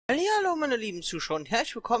Hallo meine lieben Zuschauer und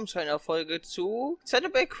herzlich willkommen zu einer Folge zu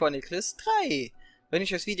Xenoblade Chronicles 3. Wenn euch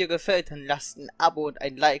das Video gefällt, dann lasst ein Abo und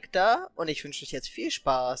ein Like da und ich wünsche euch jetzt viel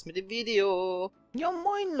Spaß mit dem Video. Ja,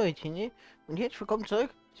 moin Leute, ne? Und herzlich willkommen zurück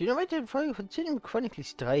zu einer weiteren Folge von Xenoblade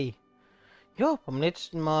Chronicles 3. Ja, beim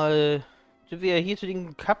letzten Mal sind wir hier zu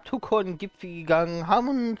den Captucon-Gipfel gegangen, haben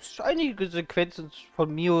uns einige Sequenzen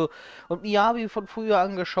von Mio und Miyabi von früher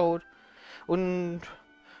angeschaut. Und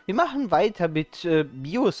wir machen weiter mit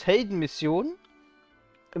Mios Heldenmission.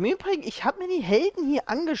 Im Übrigen, ich habe mir die Helden hier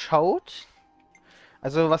angeschaut.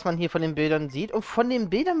 Also, was man hier von den Bildern sieht. Und von den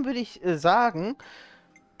Bildern würde ich sagen,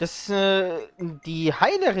 dass die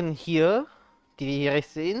Heilerin hier, die wir hier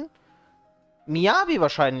rechts sehen, Miyabi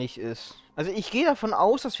wahrscheinlich ist. Also ich gehe davon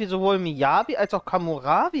aus, dass wir sowohl Miyabi als auch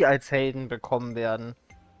Kamurabi als Helden bekommen werden.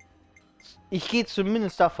 Ich gehe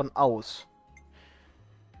zumindest davon aus.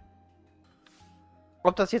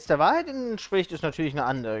 Ob das jetzt der Wahrheit entspricht, ist natürlich eine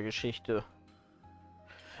andere Geschichte.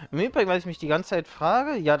 Im Übrigen, weil ich mich die ganze Zeit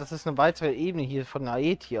frage, ja, das ist eine weitere Ebene hier von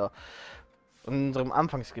Aetia, in unserem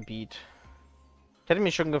Anfangsgebiet. Ich hätte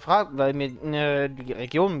mich schon gefragt, weil mir die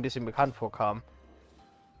Region ein bisschen bekannt vorkam.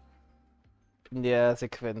 In der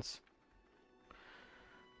Sequenz.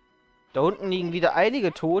 Da unten liegen wieder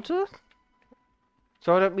einige Tote.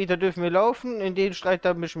 200 Meter dürfen wir laufen. In den Streit,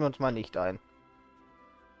 da mischen wir uns mal nicht ein.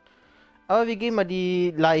 Aber wir gehen mal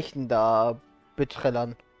die Leichen da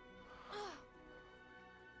betrellern.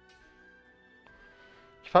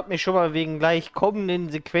 Ich frag mich schon mal wegen gleich kommenden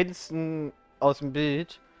Sequenzen aus dem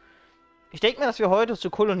Bild. Ich denke mir, dass wir heute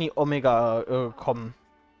zur Kolonie Omega kommen.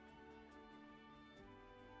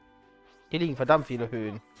 Hier liegen verdammt viele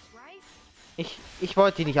Höhen. Ich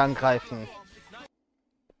wollte die nicht angreifen.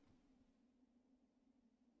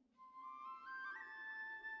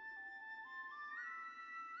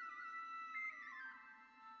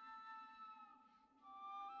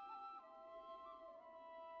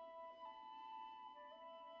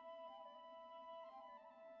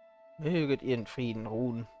 Möget ihr in Frieden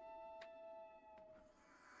ruhen.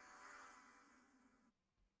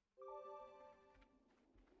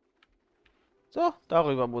 So,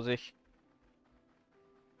 darüber muss ich.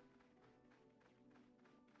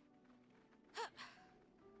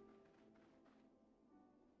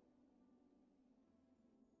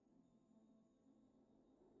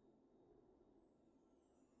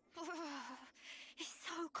 It's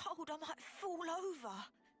so cold, I might fall over.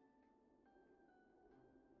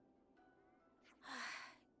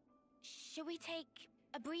 Shall we take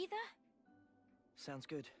a breather? Sounds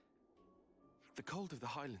good. The cold of the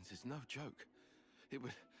Highlands is no joke. It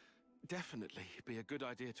would definitely be a good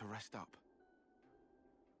idea to rest up.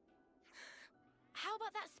 How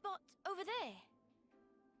about that spot over there?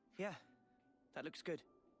 Yeah, that looks good.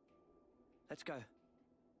 Let's go.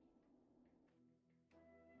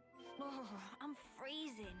 Oh, I'm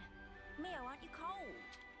freezing. Mio, aren't you cold?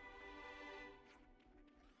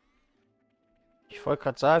 Ich wollte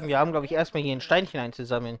gerade sagen, wir haben, glaube ich, erstmal hier ein Steinchen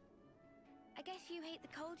einzusammeln. I guess you hate the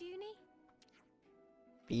cold, Uni?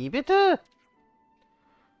 Wie bitte?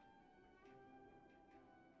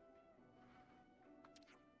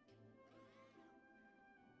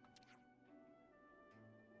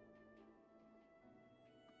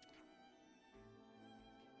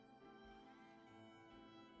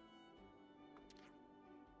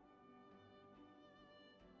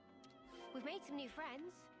 We've made some new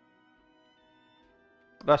friends.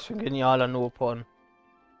 Was für ein genialer Nopon.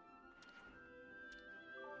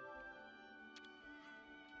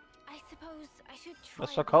 I suppose I should try.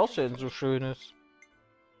 Was verkaufst du denn so Schönes?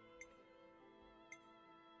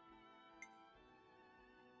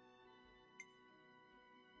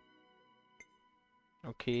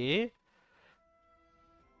 Okay.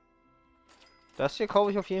 Das hier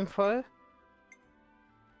kaufe ich auf jeden Fall.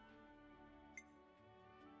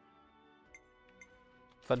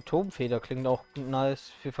 Phantomfeder klingt auch nice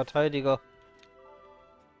für Verteidiger.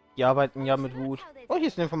 Die arbeiten ja mit Wut. Oh, hier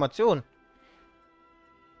ist eine Information.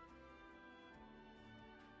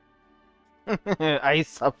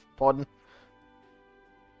 Eisabonn.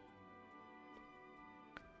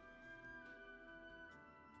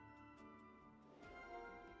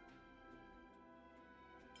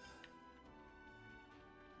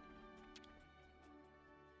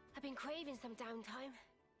 I've been craving some downtime.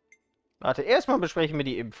 Warte, erstmal besprechen wir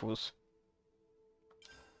die Infos.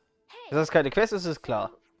 Hey, Dass das keine Quest ist, ist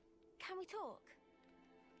klar. can we talk?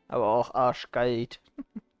 Aber auch arschgeil.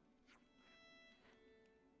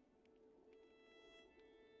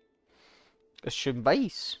 Ist schön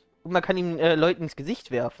weiß. Und man kann ihm Leuten ins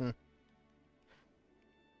Gesicht werfen.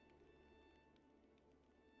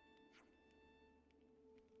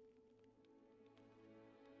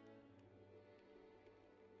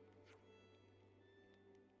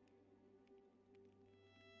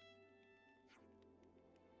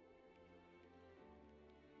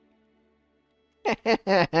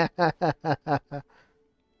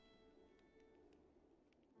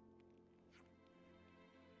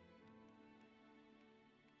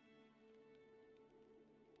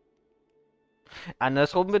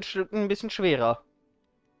 Andersrum wird es ein bisschen schwerer.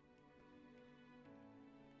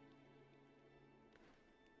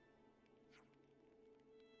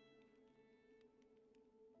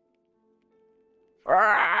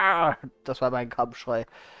 Ah, das war mein Kampfschrei.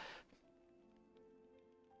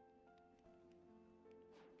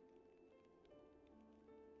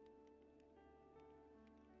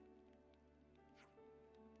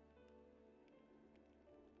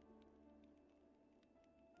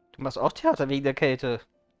 Du machst auch Theater wegen der Kälte.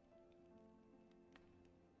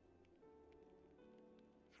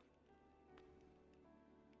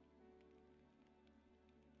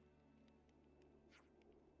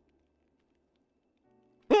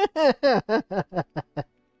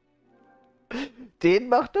 Den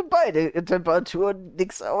machten beide Temperaturen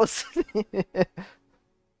nix aus.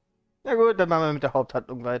 Na gut, dann machen wir mit der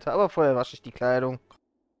Haupthandlung weiter. Aber vorher wasche ich die Kleidung.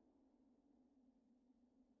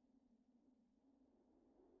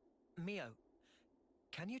 Mio,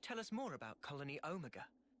 can you tell us more about Colony Omega?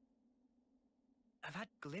 I've had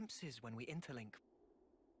glimpses when we interlink,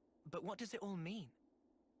 but what does it all mean?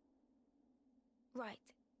 Right.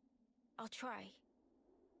 I'll try.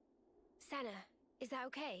 Sana, is that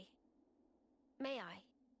okay? May I?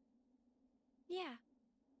 Yeah.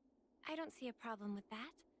 I don't see a problem with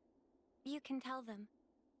that. You can tell them.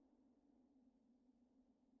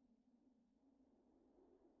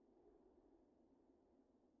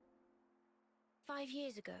 "5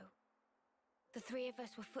 years ago, the three of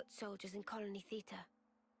us were foot soldiers in Colony Theta.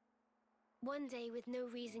 One day, with no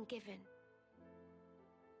reason given,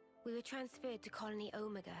 we were transferred to Colony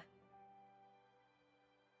Omega.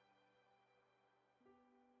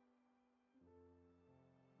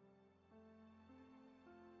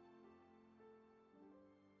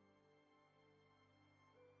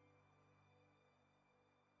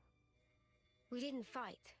 We didn't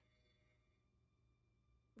fight.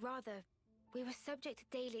 Rather, we were subject to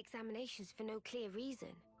daily examinations for no clear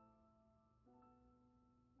reason.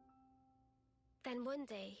 Then one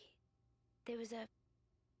day, there was an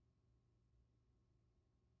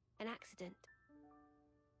accident.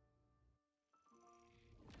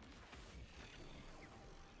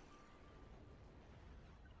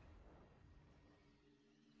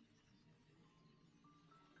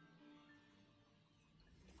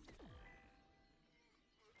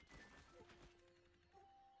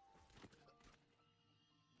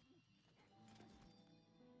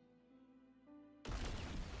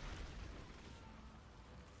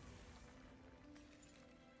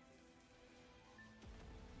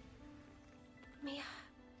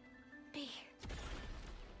 Miyabi.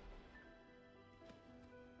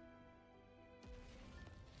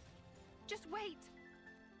 Just wait.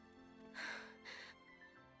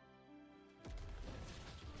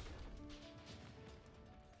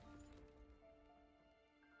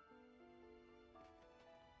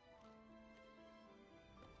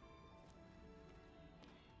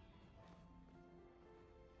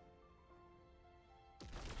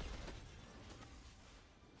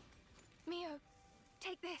 Mio,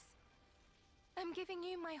 take this. I'm giving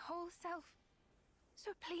you my whole self.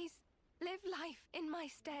 So please, live life in my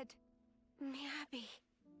stead. Miyabi.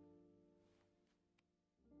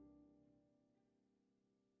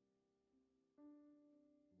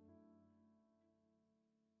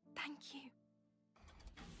 Thank you.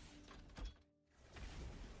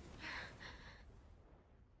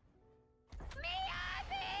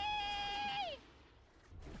 Miyabi!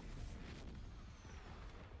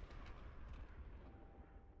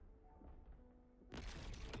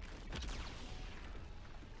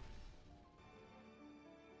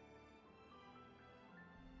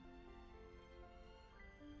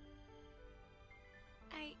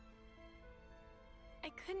 I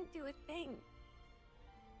couldn't do a thing.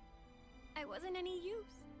 I wasn't any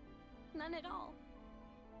use. None at all.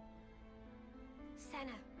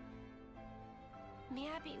 Sana.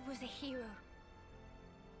 Miyabi was a hero.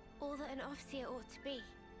 All that an officer ought to be.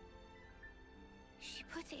 She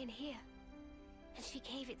put it in here, and she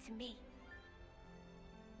gave it to me.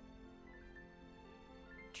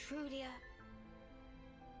 Truly a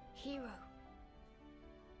hero.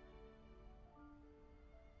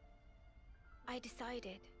 I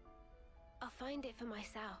decided I'll find it for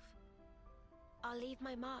myself. I'll leave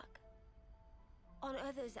my mark on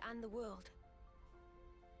others and the world.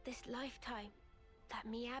 This lifetime that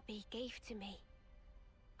Miyabi gave to me,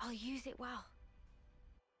 I'll use it well.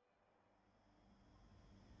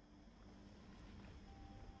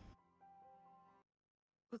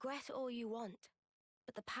 Regret all you want,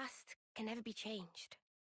 but the past can never be changed.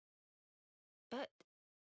 But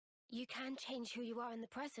you can change who you are in the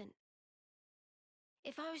present.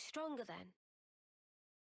 If I was stronger then,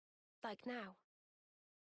 like now,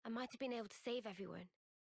 I might have been able to save everyone.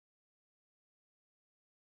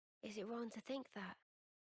 Is it wrong to think that?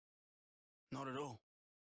 Not at all.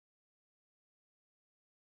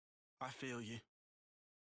 I feel you.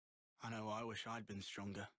 I know I wish I'd been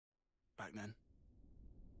stronger back then.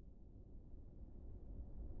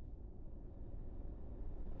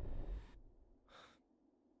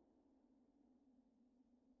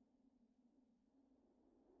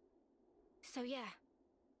 So yeah,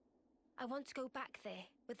 I want to go back there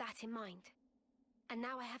with that in mind. And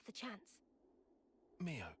now I have the chance.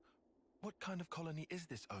 Mio, what kind of colony is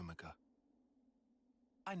this Omega?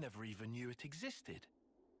 I never even knew it existed.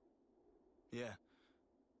 Yeah,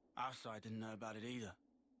 our side didn't know about it either.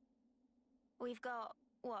 We've got,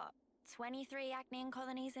 what, 23 Acnean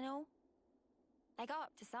colonies in all? They go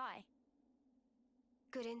up to Psy.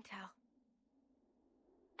 Good intel.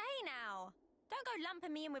 Hey now! Don't go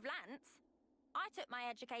lumping me in with Lance. I took my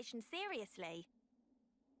education seriously.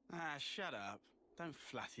 Ah, shut up. Don't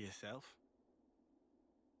flatter yourself.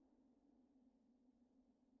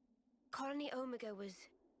 Colony Omega was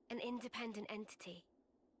an independent entity.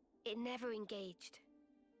 It never engaged.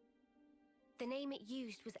 The name it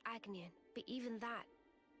used was Agnean, but even that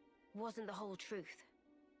wasn't the whole truth.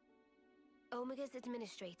 Omega's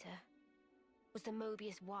administrator was the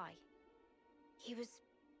Moebius Y. He was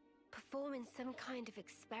performing some kind of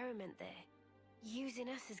experiment there, using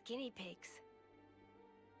us as guinea pigs.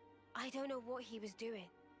 I don't know what he was doing.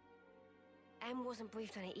 M wasn't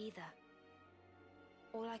briefed on it either.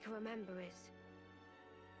 All I can remember is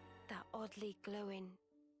that oddly glowing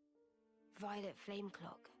violet flame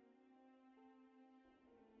clock.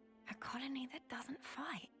 A colony that doesn't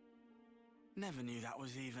fight. Never knew that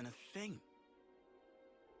was even a thing.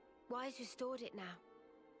 Why's restored it now?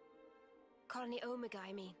 Colony Omega,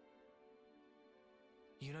 I mean.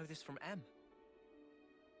 You know this from M?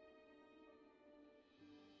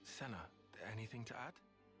 Senna, anything to add?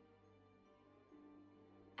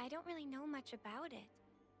 I don't really know much about it.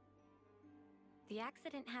 The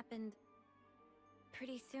accident happened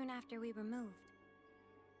pretty soon after we were moved.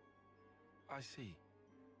 I see.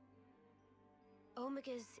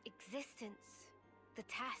 Omega's existence, the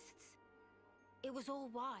tests, it was all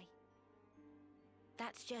Y.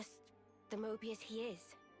 That's just the Moebius he is.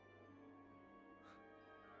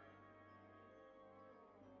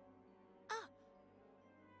 Ah!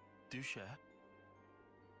 Do share.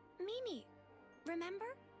 Mimi, remember?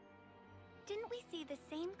 Didn't we see the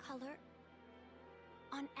same color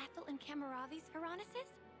on Ethel and Kamaravi's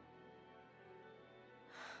Veronicus?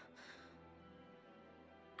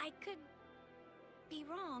 I could be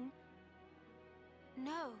wrong.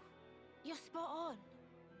 No, you're spot on.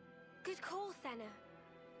 Good call, Senna.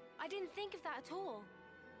 I didn't think of that at all.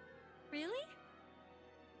 Really?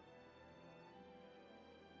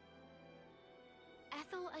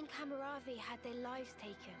 Ethel and Kamaravi had their lives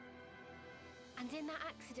taken. And in that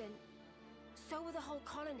accident, so were the whole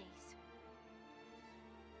colonies.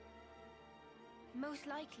 Most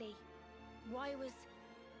likely, Y was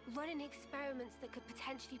running experiments that could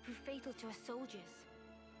potentially prove fatal to us soldiers.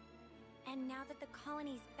 And now that the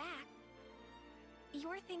colony's back,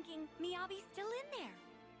 you're thinking Miyabi's still in there?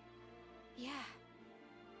 Yeah.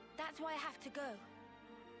 That's why I have to go.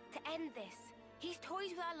 To end this. He's toys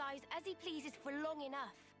with our lives as he pleases for long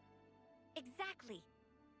enough. Exactly.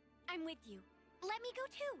 I'm with you. Let me go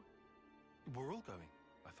too. We're all going,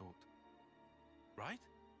 I thought. Right?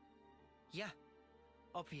 Yeah,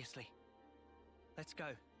 obviously. Let's go,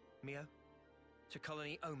 Mio. To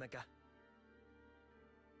Colony Omega.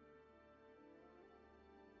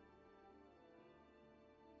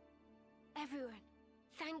 Everyone,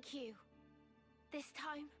 thank you. This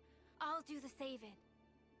time, I'll do the saving.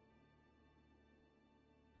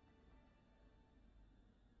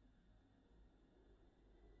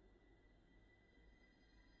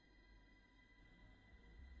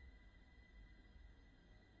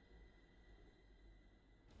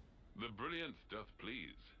 The brilliance doth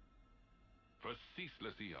please. For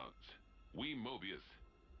ceaseless eons, we Moebius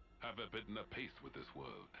have abidden apace with this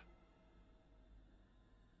world.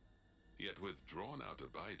 Yet with drawn-out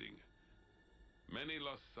abiding, many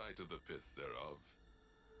lost sight of the pith thereof,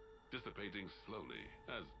 dissipating slowly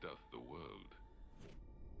as doth the world.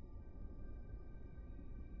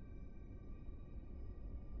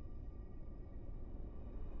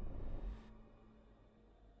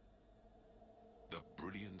 The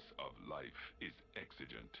brilliance of life is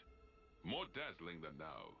exigent, more dazzling than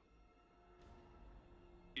now.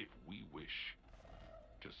 If we wish,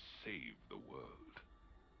 to save the world.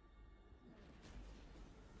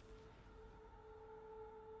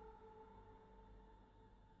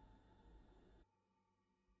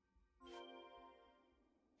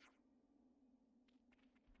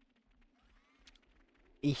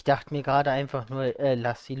 Ich dachte mir gerade einfach nur,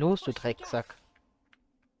 lass sie los, du Drecksack.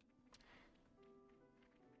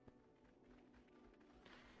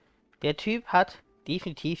 Der Typ hat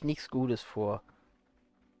definitiv nichts Gutes vor.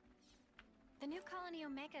 The new colony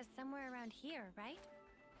Omega is somewhere around here, right?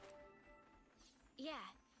 Yeah,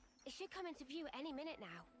 it should come into view any minute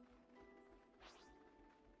now.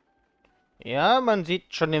 Ja, man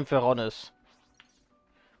sieht schon den Veronis.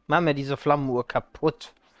 Mach mir diese Flammenuhr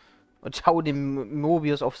kaputt. Und hau dem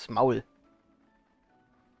Moebius aufs Maul.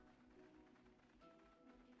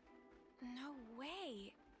 No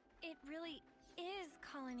way. It really is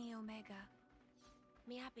colony Omega.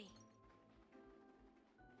 Miyabi.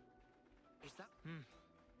 Is that...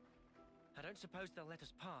 I don't suppose they'll let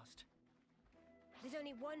us past. There's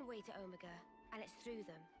only one way to Omega, and it's through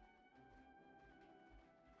them.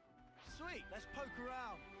 Sweet, let's poke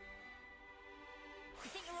around. You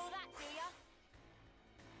think you're all that, do ya?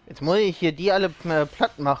 Jetzt muss ich hier die alle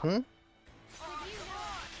platt machen.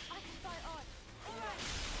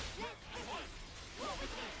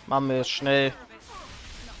 Machen wir es schnell.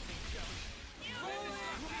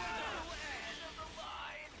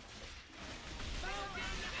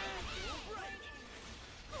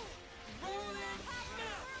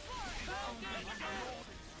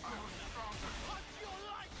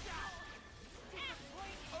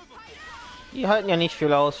 Die halten ja nicht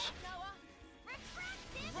viel aus.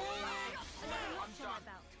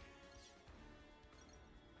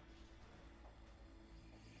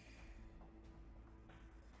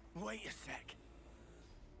 Wait a sec.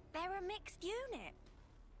 They're a mixed unit.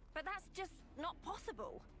 But that's just not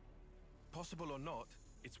possible. Possible or not,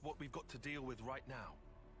 it's what we've got to deal with right now.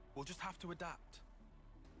 We'll just have to adapt.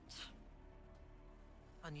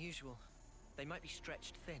 Unusual. They might be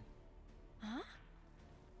stretched thin. Huh?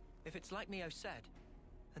 If it's like Neo said,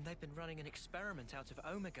 and they've been running an experiment out of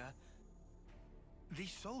Omega...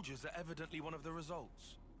 These soldiers are evidently one of the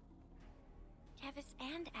results. Kevis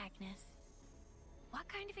and Agnes. What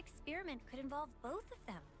kind of experiment could involve both of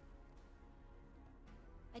them?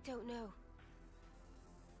 I don't know.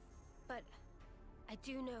 But I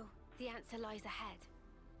do know the answer lies ahead.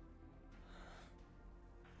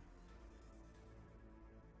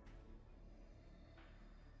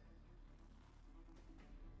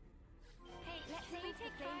 Hey, let's say we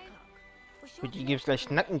take five. We're sure Für to die get gibt's gleich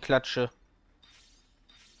somewhere. Nackenklatsche.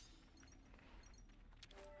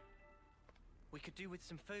 We could do with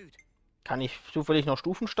some food. Kann ich zufällig noch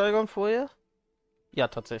Stufen steigern vorher? Ja,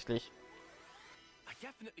 tatsächlich. I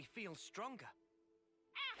definitely feel stronger.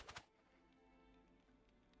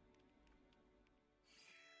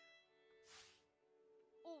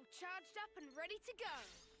 All charged up and ready to go.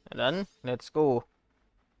 Na dann, let's go.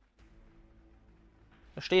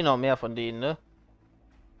 Da stehen noch mehr von denen, ne?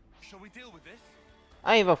 Shall we deal with this?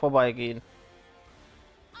 Einfach vorbeigehen.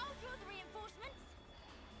 I'll draw the reinforcements.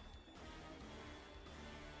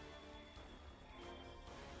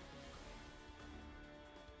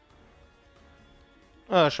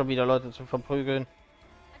 Ah, schon wieder Leute zu verprügeln.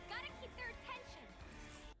 I've got to keep their attention.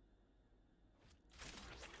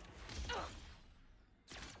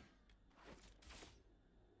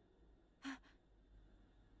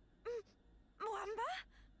 Mwamba?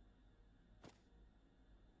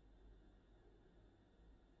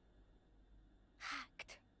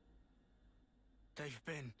 Hacked. They've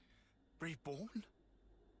been reborn?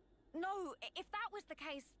 No, if that was the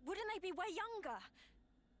case, wouldn't they be way younger?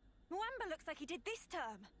 Mwamba looks like he did this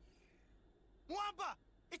term. Mwamba!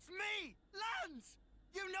 It's me! Lance!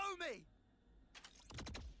 You know me!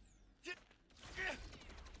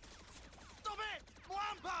 Stop it!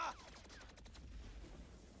 Mwamba!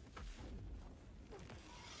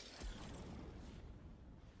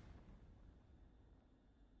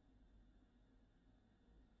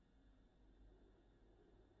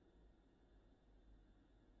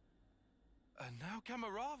 And now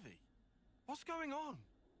Kamaravi. What's going on?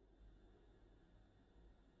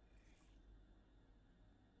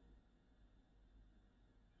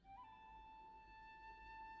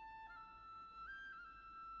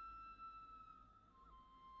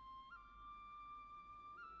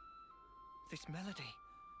 This melody.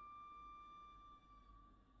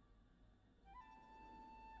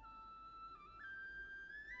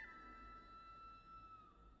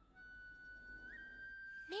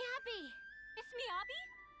 Miyabi! It's Miyabi?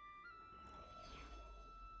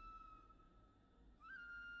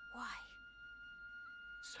 Why?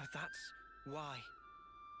 So that's why.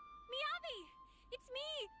 Miyabi! It's me,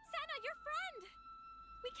 Senna, your friend!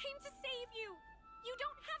 We came to save you! You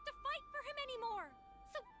don't have to fight for him anymore!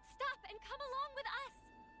 So stop and come along with us!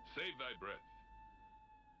 Save thy breath.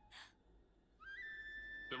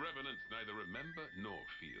 The Revenants neither remember nor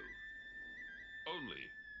feel. Only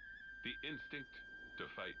the instinct to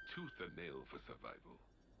fight tooth and nail for survival.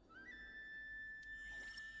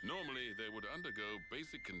 Normally, they would undergo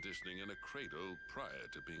basic conditioning in a cradle prior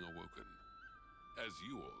to being awoken, as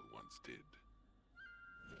you all once did.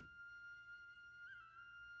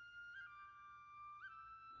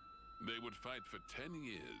 They would fight for 10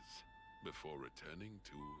 years before returning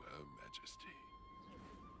to Her Majesty.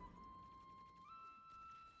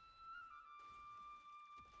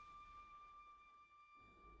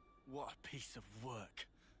 What a piece of work.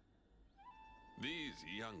 These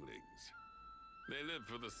younglings, they live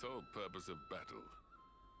for the sole purpose of battle.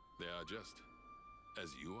 They are just as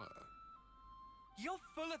you are. You're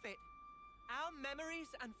full of it. Our memories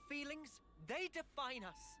and feelings, they define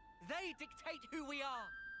us. They dictate who we are.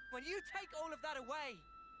 When you take all of that away...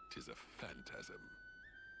 'Tis a phantasm.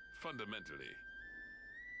 Fundamentally,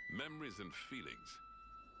 memories and feelings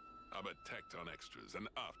are but tacked on extras, an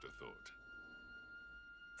afterthought.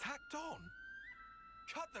 Tacked on?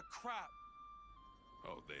 Cut the crap!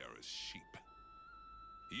 Oh, they are as sheep.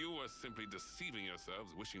 You are simply deceiving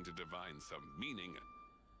yourselves, wishing to divine some meaning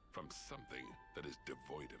from something that is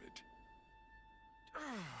devoid of it.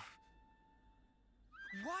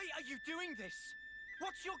 Why are you doing this?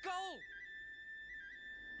 What's your goal?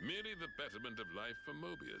 Merely the betterment of life for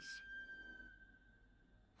Moebius.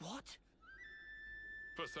 What?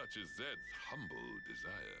 For such is Zed's humble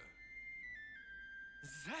desire.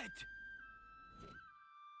 Zed!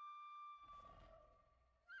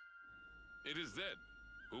 It is Zed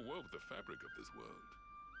who wove the fabric of this world.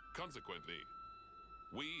 Consequently,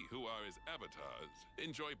 we who are his avatars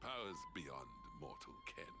enjoy powers beyond mortal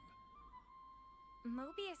ken.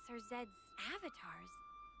 Moebius are Zed's avatars.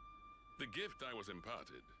 The gift I was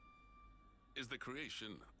imparted is the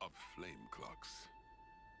creation of flame clocks.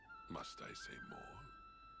 Must I say more?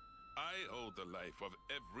 I hold the life of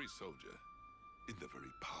every soldier in the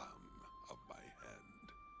very palm of my hand.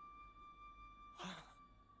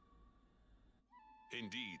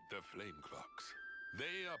 Indeed, the flame clocks.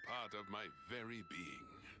 They are part of my very being.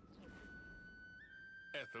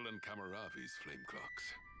 Ethel and Kamaravi's flame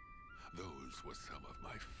clocks. Those were some of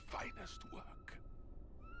my finest work.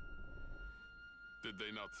 Did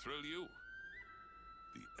they not thrill you?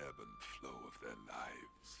 The ebb and flow of their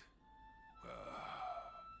lives.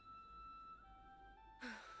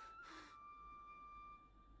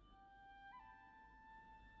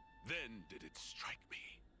 Then did it strike me.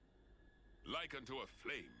 Like unto a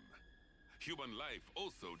flame, human life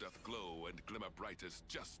also doth glow and glimmer brightest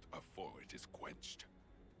just afore it is quenched.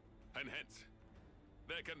 And hence,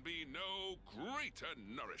 there can be no greater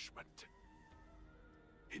nourishment.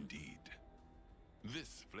 Indeed,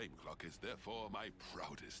 this flame clock is therefore my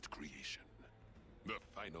proudest creation. The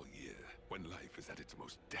final year, when life is at its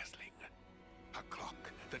most dazzling. A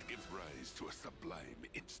clock that gives rise to a sublime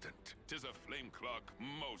instant. 'Tis a flame clock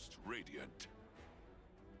most radiant.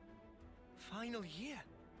 Final year?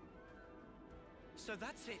 So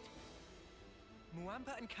that's it.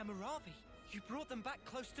 Muamba and Kamaravi, you brought them back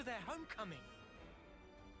close to their homecoming.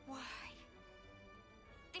 Why?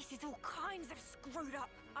 This is all kinds of screwed up.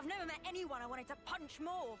 I've never met anyone I wanted to punch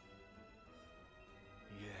more.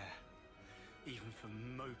 Yeah. Even for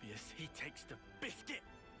Moebius, he takes the biscuit.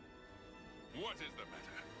 What is the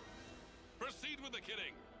matter? Proceed with the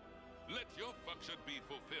killing. Let your function be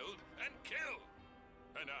fulfilled and kill.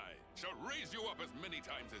 And I shall raise you up as many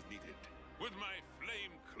times as needed, with my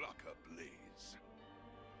flame clock ablaze.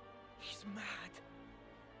 He's mad.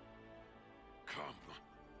 Come,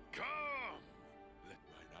 come! Let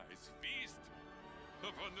mine eyes feast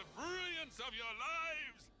upon the brilliance of your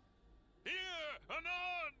lives! Here,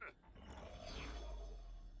 anon!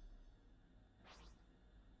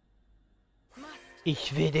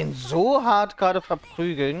 Ich will den so hart gerade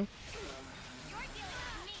verprügeln.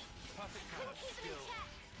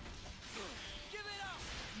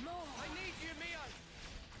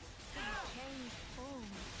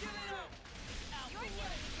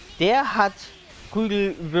 Der hat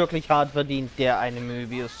Prügel wirklich hart verdient, der eine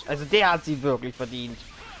Moebius. Also der hat sie wirklich verdient.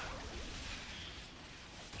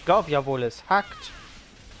 Ich glaube ja wohl, es hackt.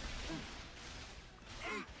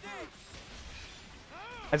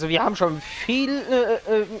 Also wir haben schon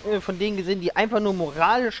viel von denen gesehen, die einfach nur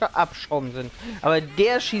moralischer Abschaum sind. Aber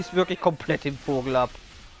der schießt wirklich komplett den Vogel ab.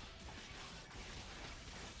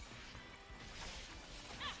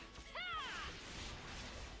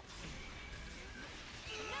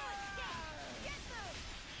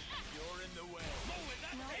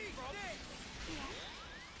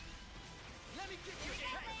 Let me give you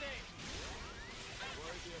everything!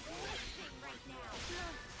 Right now.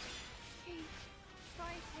 Keep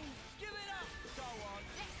fighting. Give it up! Go on!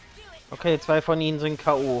 Let's do it. Okay, 2 von ihnen sind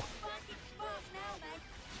K.O. Sparking spark now, man.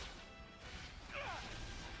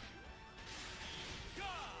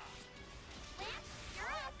 Lance, you're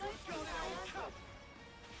up. Go for it, fella.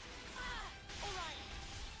 All right.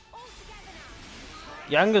 All together now.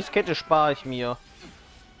 Die Angriffskette spare ich mir.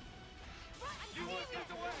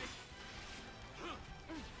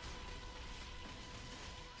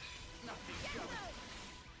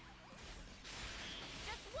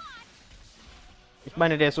 Ich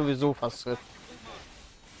meine, der ist sowieso fast drin.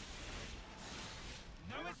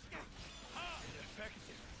 No escape.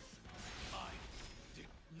 Ineffective. I did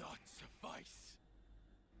not suffice.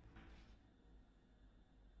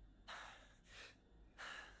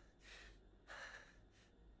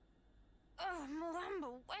 Oh, Moamba,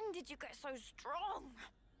 when did you get so strong?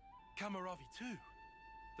 Kamaravi too.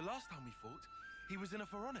 The last time we fought, he was in a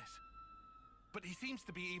Pharaonis. But he seems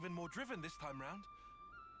to be even more driven this time round.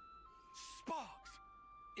 Sparks!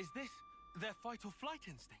 Is this their fight or flight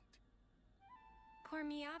instinct? Poor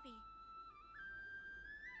Miyabi.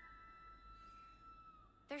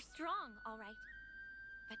 They're strong, all right.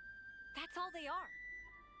 But that's all they are.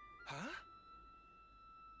 Huh?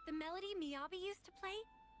 The melody Miyabi used to play,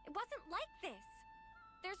 it wasn't like this.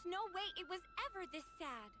 There's no way it was ever this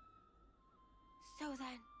sad. So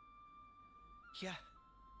then... Yeah.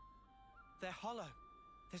 They're hollow.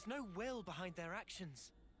 There's no will behind their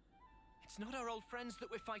actions. It's not our old friends that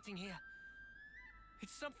we're fighting here.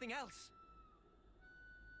 It's something else.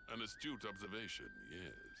 An astute observation,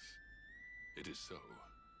 yes. It is so.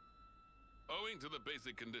 Owing to the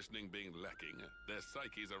basic conditioning being lacking, their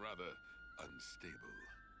psyches are rather unstable.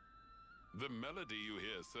 The melody you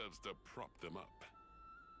hear serves to prop them up.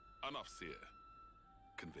 An Ofseer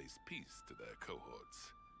conveys peace to their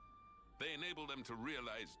cohorts. They enable them to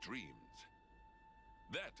realize dreams.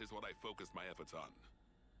 That is what I focused my efforts on,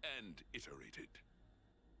 and iterated.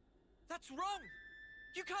 That's wrong!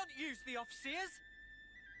 You can't use the Ofseers!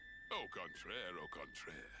 Au contraire, au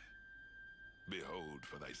contraire. Behold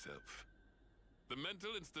for thyself. The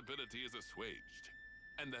mental instability is assuaged,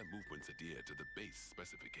 and their movements adhere to the base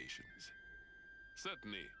specifications.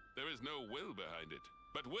 Certainly, there is no will behind it,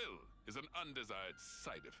 but will is an undesired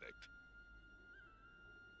side effect.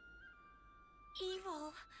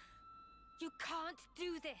 Evil. You can't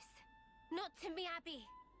do this. Not to Miyabi.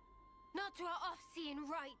 Not to our Ofsean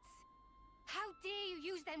rights. How dare you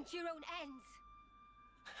use them to your own ends?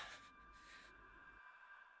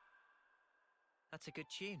 That's a good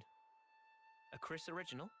tune. A Chris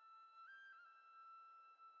original?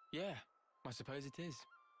 Yeah, I suppose it is.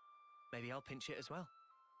 Maybe I'll pinch it as well.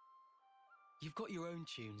 You've got your own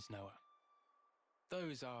tunes, Noah.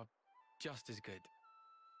 Those are just as good.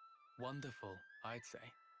 Wonderful, I'd say.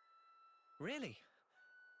 Really?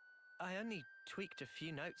 I only tweaked a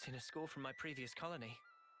few notes in a score from my previous colony.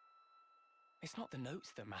 It's not the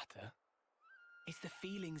notes that matter. It's the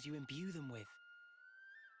feelings you imbue them with.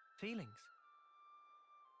 Feelings?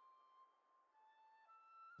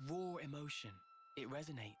 Raw emotion. It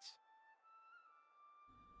resonates.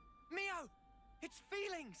 Mio! It's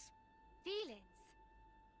feelings! Feelings.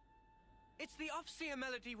 It's the Ofseer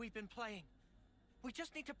melody we've been playing. We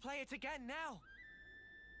just need to play it again now.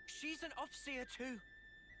 She's an Ofseer too.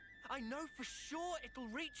 I know for sure it'll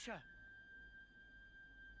reach her.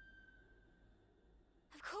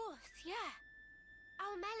 Of course, yeah.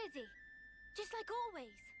 Our melody. Just like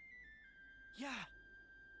always. Yeah.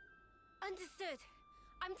 Understood.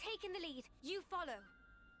 I'm taking the lead. You follow.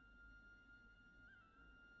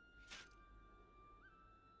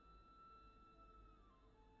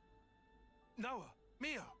 Noah,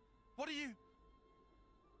 Mio, what are you...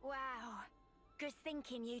 Wow. Good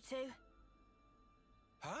thinking, you two.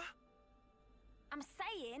 Huh? I'm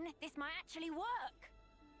saying this might actually work.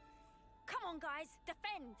 Come on, guys.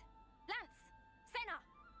 Defend. Lance. Senna.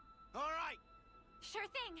 All right. Sure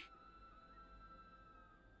thing.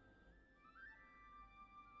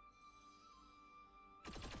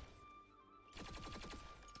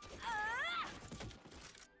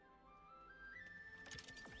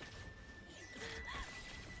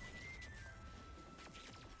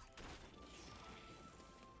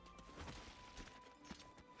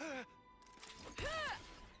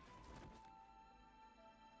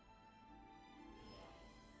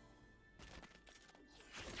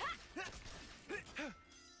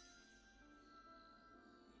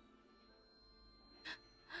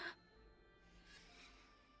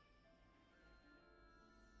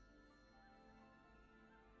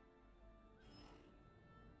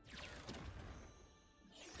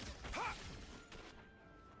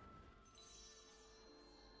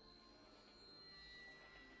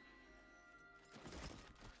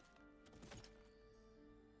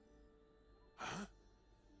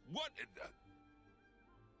 What in the...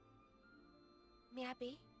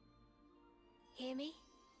 Miyabi? Hear me?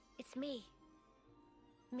 It's me.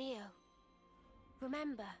 Mio.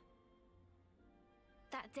 Remember?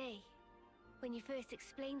 That day, when you first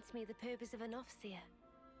explained to me the purpose of an Overseer.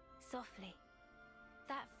 Softly.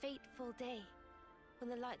 That fateful day, when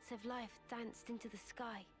the lights of life danced into the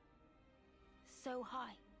sky. So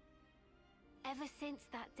high. Ever since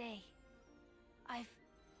that day,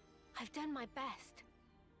 I've done my best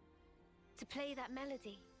to play that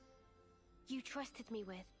melody you trusted me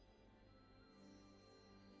with.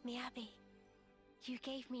 Miyabi, you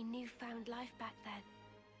gave me newfound life back then.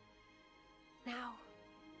 Now,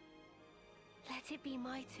 let it be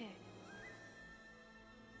my turn.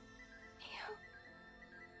 Mio?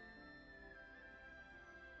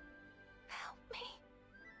 Help me.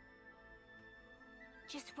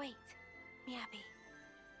 Just wait, Miyabi.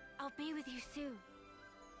 I'll be with you soon.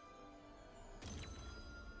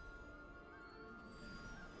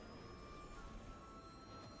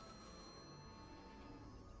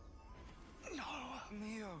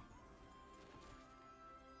 Mio.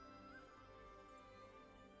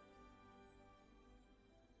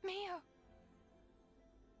 Mio.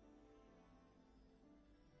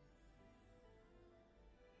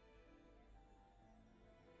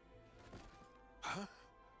 Huh?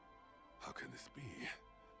 How can this be?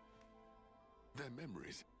 Their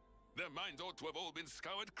memories, their minds ought to have all been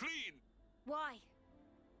scoured clean. Why?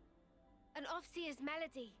 An Overseer's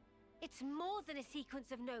melody. It's more than a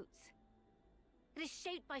sequence of notes. It is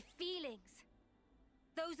shaped by feelings.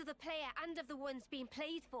 Those of the player and of the ones being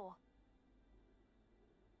played for.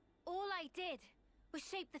 All I did was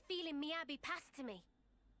shape the feeling Miyabi passed to me.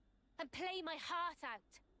 And play my heart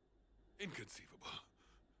out. Inconceivable.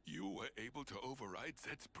 You were able to override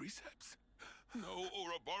Zed's precepts. No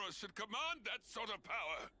Ouroboros should command that sort of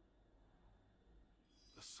power.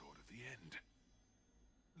 The sword of the end.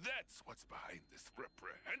 That's what's behind this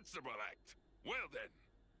reprehensible act. Well then,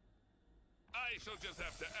 I shall just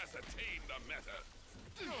have to ascertain the matter.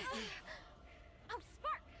 Oh,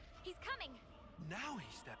 Spark! He's coming! Now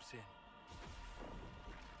he steps in.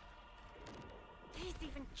 He's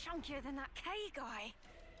even chunkier than that K guy.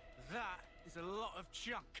 That is a lot of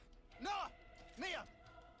junk. No! Mia!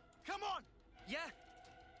 Come on! Yeah,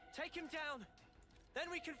 take him down.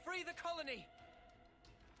 Then we can free the colony.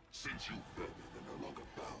 Since you vermin are no longer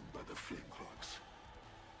bound by the flame clocks,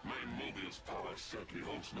 my Moebius power certainly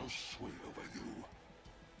holds no sway over you.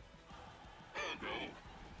 Ergo,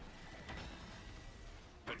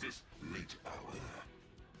 at this late hour,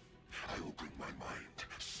 I will bring my mind,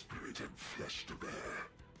 spirit, and flesh to bear,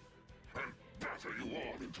 and batter you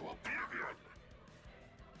all into oblivion.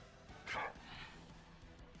 Come.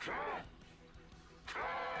 Come.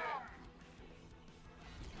 Come.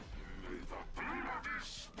 May the bloody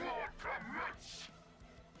sport commence.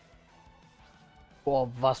 Boah,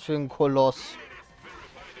 was für ein Koloss.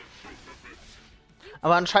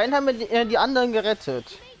 Aber anscheinend haben wir die anderen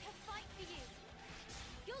gerettet.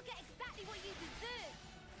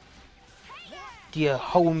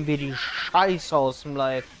 Dir hauen wir die Scheiße aus dem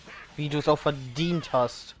Leib, wie du es auch verdient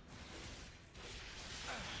hast.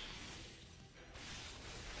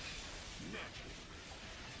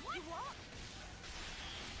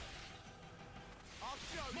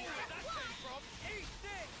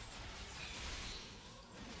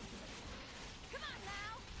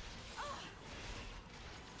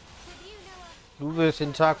 Du wirst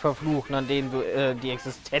den Tag verfluchen, an dem du die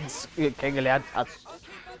Existenz kennengelernt hast.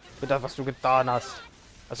 Für das, was du getan hast.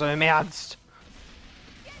 Also im Ernst.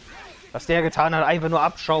 Was der getan hat, einfach nur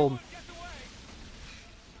Abschaum.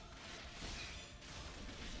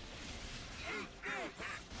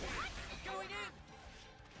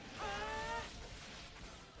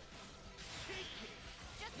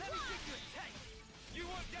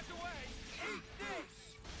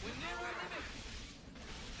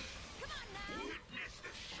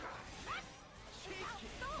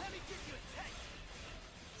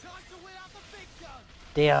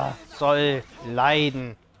 Der soll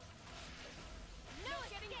leiden.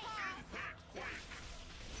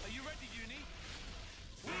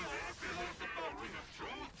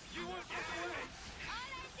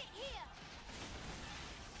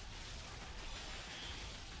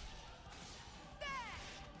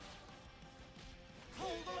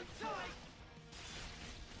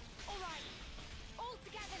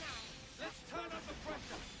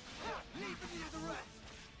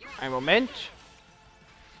 Ein Moment.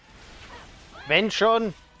 Wenn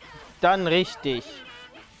schon, dann richtig.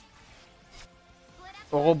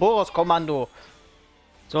 Ouroboros-Kommando.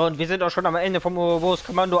 So, und wir sind auch schon am Ende vom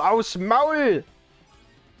Ouroboros-Kommando. Aus Maul!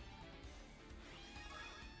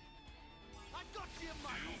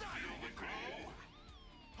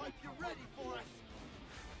 hope you're ready for us.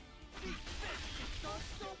 These fists don't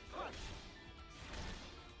stop punch.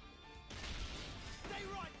 Stay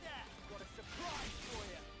right there. Got a surprise for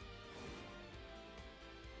you.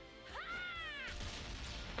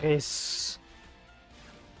 Chris.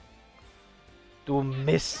 Du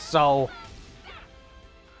Mistsau.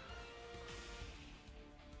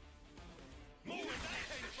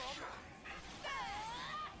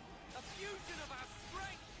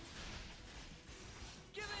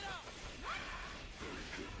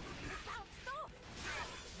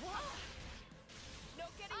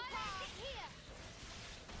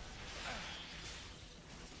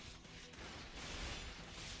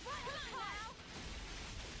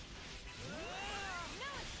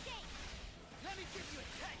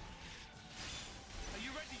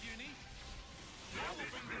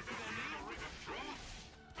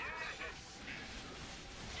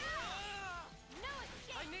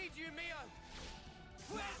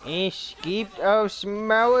 Ich geb aufs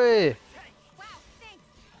Maul.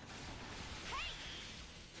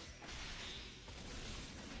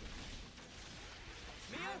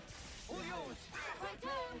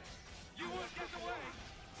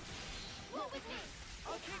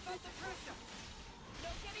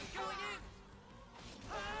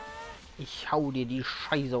 Ich hau dir die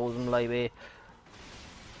Scheiße aus dem Leib, ey.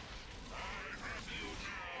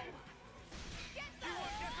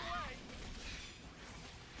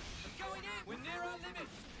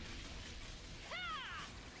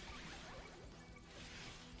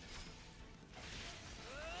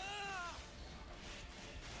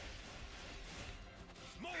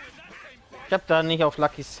 Ich hab da nicht auf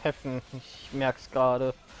Luckys Heffen. Ich merk's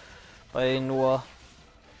gerade. Bei nur.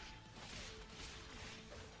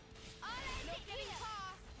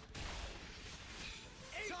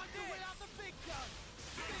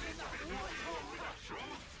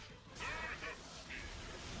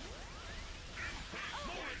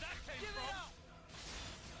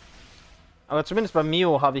 Aber zumindest bei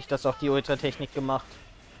Mio habe ich das auf die Ultra-Technik gemacht.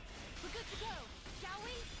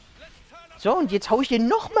 So, und jetzt hau ich dir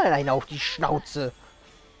noch mal einen auf die Schnauze.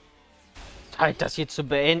 Zeit, das hier zu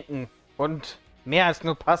beenden. Und mehr als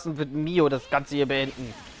nur passend wird Mio das Ganze hier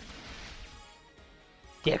beenden.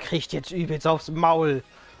 Der kriegt jetzt übelst aufs Maul.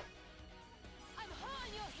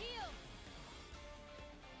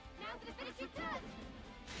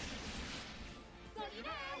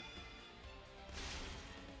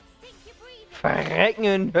 Verrecken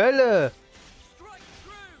in Hölle!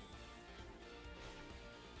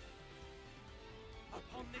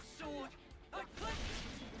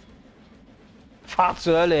 Fahr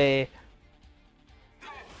zur Hölle, ey!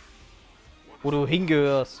 Wo du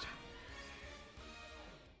hingehörst.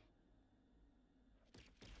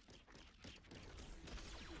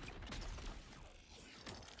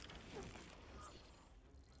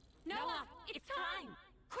 Noah, it's time!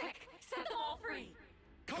 Quick, set them all free!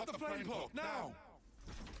 Cut the flame clock now!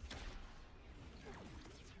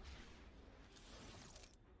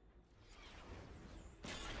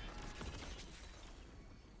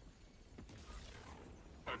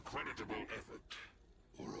 A creditable effort,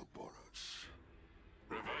 Ouroboros.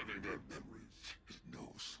 Reviving their memories is no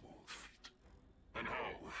small feat. And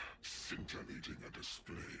how scintillating a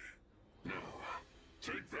display. Now,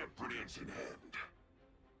 take their brilliance in hand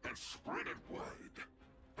and spread it wide.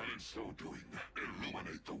 And in so doing,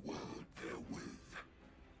 illuminate the world therewith.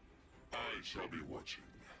 I shall be watching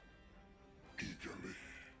eagerly.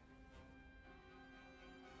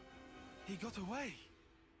 He got away.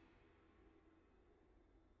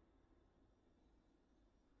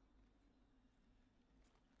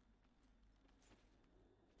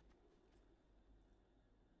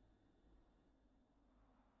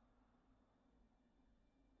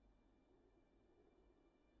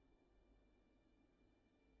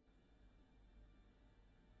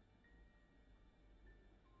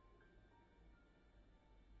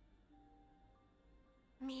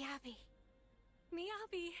 Miyabi.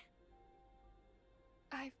 Miyabi.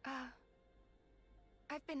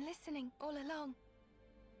 I've been listening all along.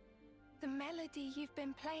 The melody you've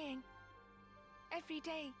been playing every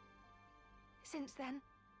day since then.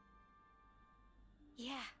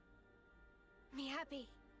 Yeah. Miyabi,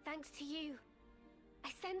 thanks to you.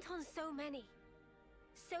 I sent on so many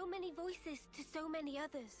voices to so many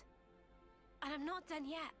others. And I'm not done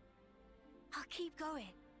yet. I'll keep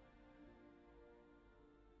going.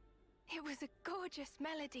 It was a gorgeous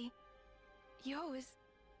melody. Yours.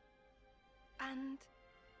 And...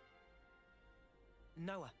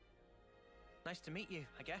 Noah. Nice to meet you,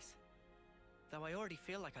 I guess. Though I already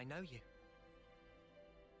feel like I know you.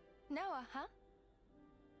 Noah, huh?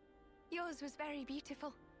 Yours was very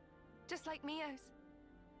beautiful. Just like Mio's.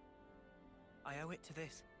 I owe it to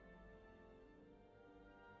this.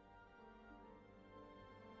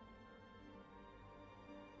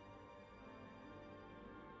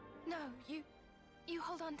 No, you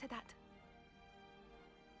hold on to that.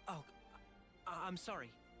 Oh, I'm sorry.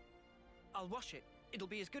 I'll wash it. It'll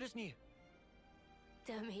be as good as new.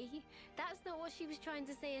 Dummy, that's not what she was trying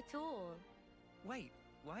to say at all. Wait,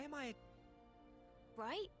 why am I...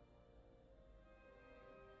 Right?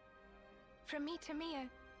 From me to Mio,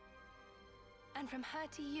 and from her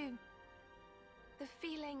to you, the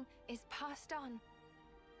feeling is passed on.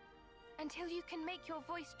 Until you can make your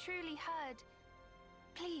voice truly heard,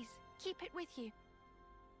 please keep it with you.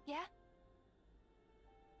 Yeah?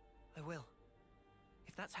 I will.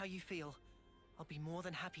 If that's how you feel, I'll be more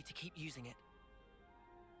than happy to keep using it.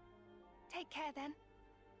 Take care then.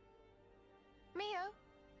 Mio?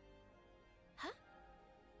 Huh?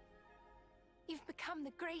 You've become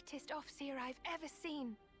the greatest Offseer I've ever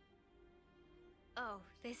seen. Oh,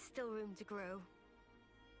 there's still room to grow.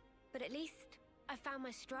 But at least I found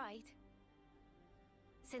my stride.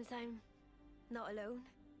 Since I'm not alone.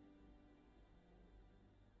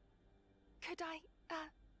 Could I,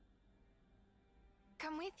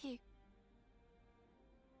 come with you?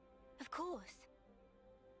 Of course.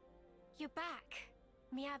 You're back,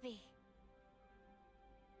 Miyabi.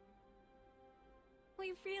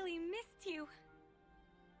 We really missed you.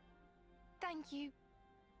 Thank you,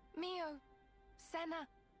 Mio, Senna.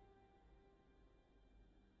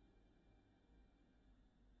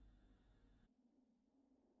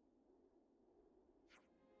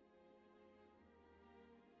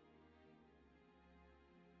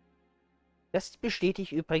 Das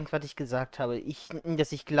bestätigt übrigens, was ich gesagt habe.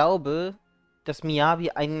 Dass ich glaube, dass Miyabi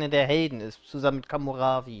einer der Helden ist, zusammen mit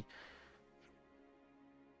Kamuravi.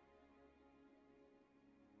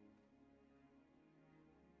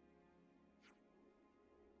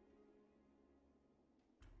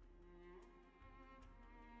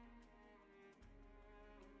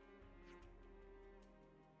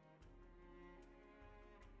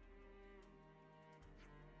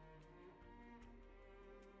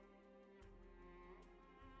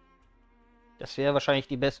 Das wäre wahrscheinlich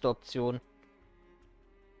die beste Option.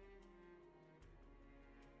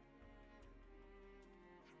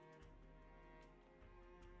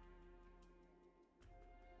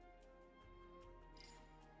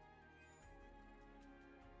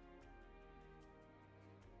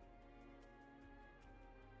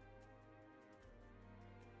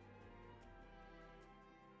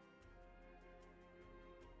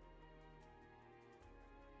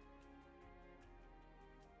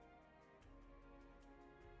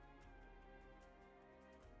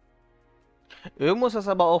 Irgendwo ist das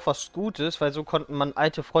aber auch was Gutes, weil so konnten man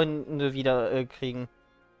alte Freunde wieder kriegen.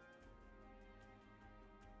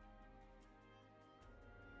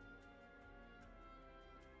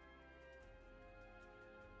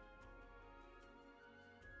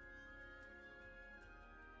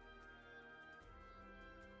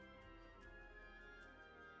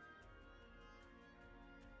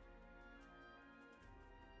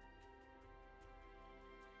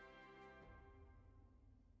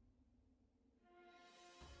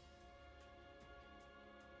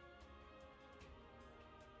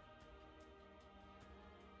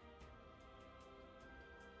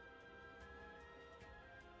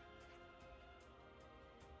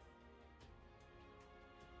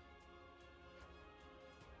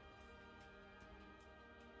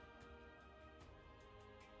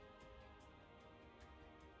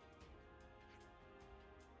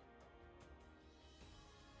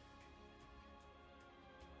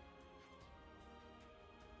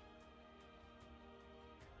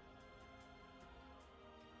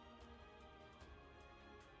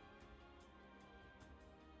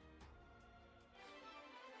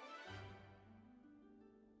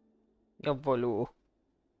 Jawollo.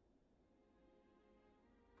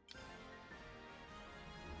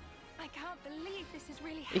 I can't believe this is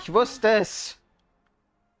really Ich happening. wusste es.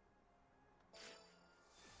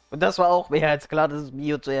 Und das war auch mehr als klar, dass es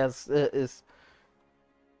Mio zuerst ist.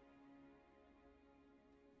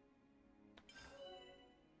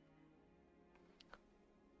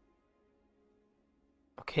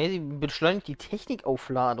 Okay, sie beschleunigt die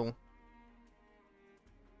Technikaufladung.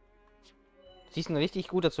 Sie ist ein richtig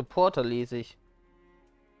guter Supporter, lese ich.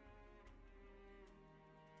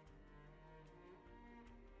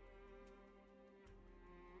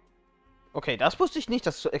 Okay, das wusste ich nicht,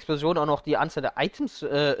 dass zur Explosion auch noch die Anzahl der Items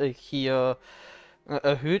hier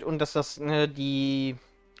erhöht und dass das die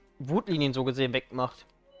Wutlinien so gesehen wegmacht.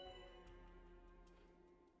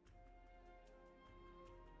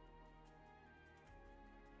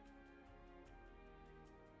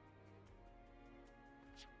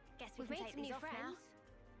 We've made some new friends.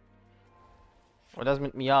 Und das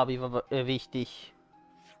mit Miyabi war wichtig.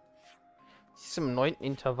 Sie ist im 9.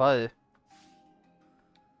 Intervall.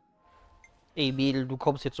 Ey, Mädel, du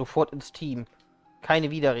kommst jetzt sofort ins Team. Keine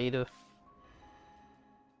Widerrede.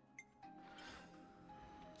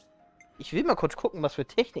 Ich will mal kurz gucken, was für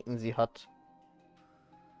Techniken sie hat.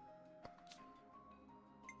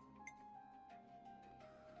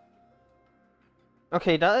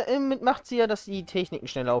 Okay, damit macht sie ja, dass die Techniken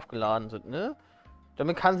schneller aufgeladen sind, ne?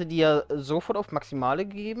 Damit kann sie die ja sofort auf Maximale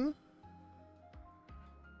geben.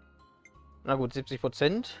 Na gut,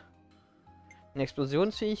 70%. Eine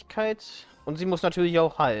Explosionsfähigkeit. Und sie muss natürlich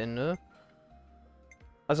auch heilen, ne?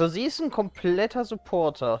 Also sie ist ein kompletter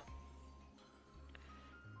Supporter.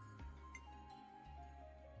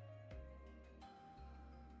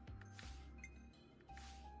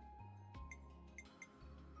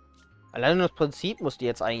 Allein nur das Prinzip muss die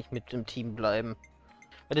jetzt eigentlich mit dem Team bleiben.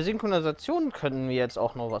 Bei der Synchronisation können wir jetzt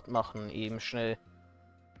auch noch was machen, eben schnell.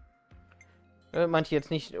 Manche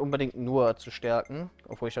jetzt nicht unbedingt nur zu stärken,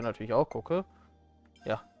 obwohl ich dann natürlich auch gucke.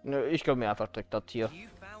 Ja, ich glaube mir einfach direkt das hier.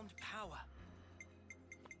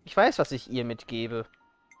 Ich weiß, was ich ihr mitgebe.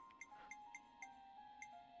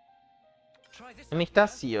 Nämlich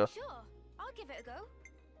das hier.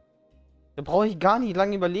 Da brauche ich gar nicht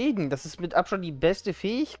lange überlegen. Das ist mit Abstand die beste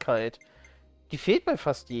Fähigkeit. Die fehlt bei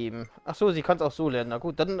fast jedem. Ach so, sie kann es auch so lernen. Na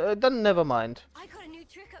gut, dann never mind.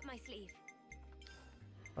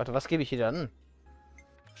 Warte, was gebe ich ihr dann?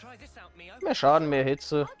 Mehr Schaden, mehr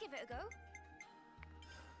Hitze.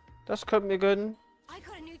 Das können wir gönnen.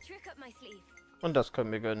 Und das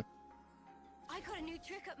können wir gönnen.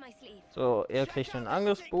 So, er kriegt einen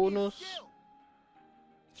Angriffsbonus.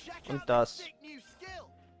 Und das.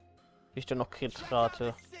 Kriegt er noch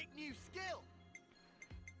Kritrate.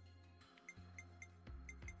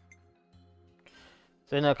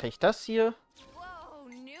 Senna kriegt das hier.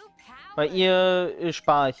 Bei ihr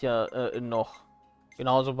spare ich ja noch.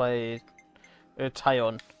 Genauso bei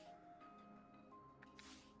Tyon.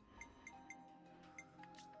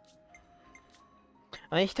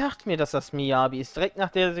 Aber ich dachte mir, dass das Miyabi ist. Direkt nach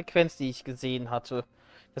der Sequenz, die ich gesehen hatte.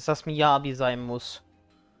 Dass das Miyabi sein muss.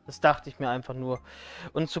 Das dachte ich mir einfach nur.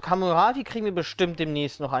 Und zu Kamuravi kriegen wir bestimmt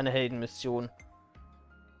demnächst noch eine Heldenmission.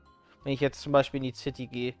 Wenn ich jetzt zum Beispiel in die City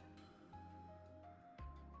gehe.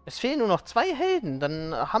 Es fehlen nur noch 2 Helden.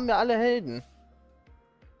 Dann haben wir alle Helden.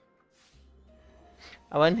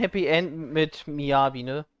 Aber ein Happy End mit Miyabi,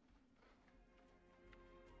 ne?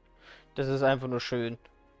 Das ist einfach nur schön.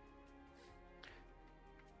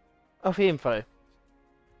 Auf jeden Fall.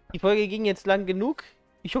 Die Folge ging jetzt lang genug.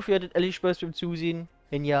 Ich hoffe, ihr hattet alle Spaß beim Zusehen.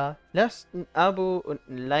 Wenn ja, lasst ein Abo und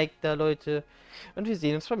ein Like da, Leute. Und wir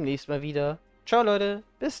sehen uns beim nächsten Mal wieder. Ciao, Leute.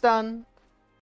 Bis dann.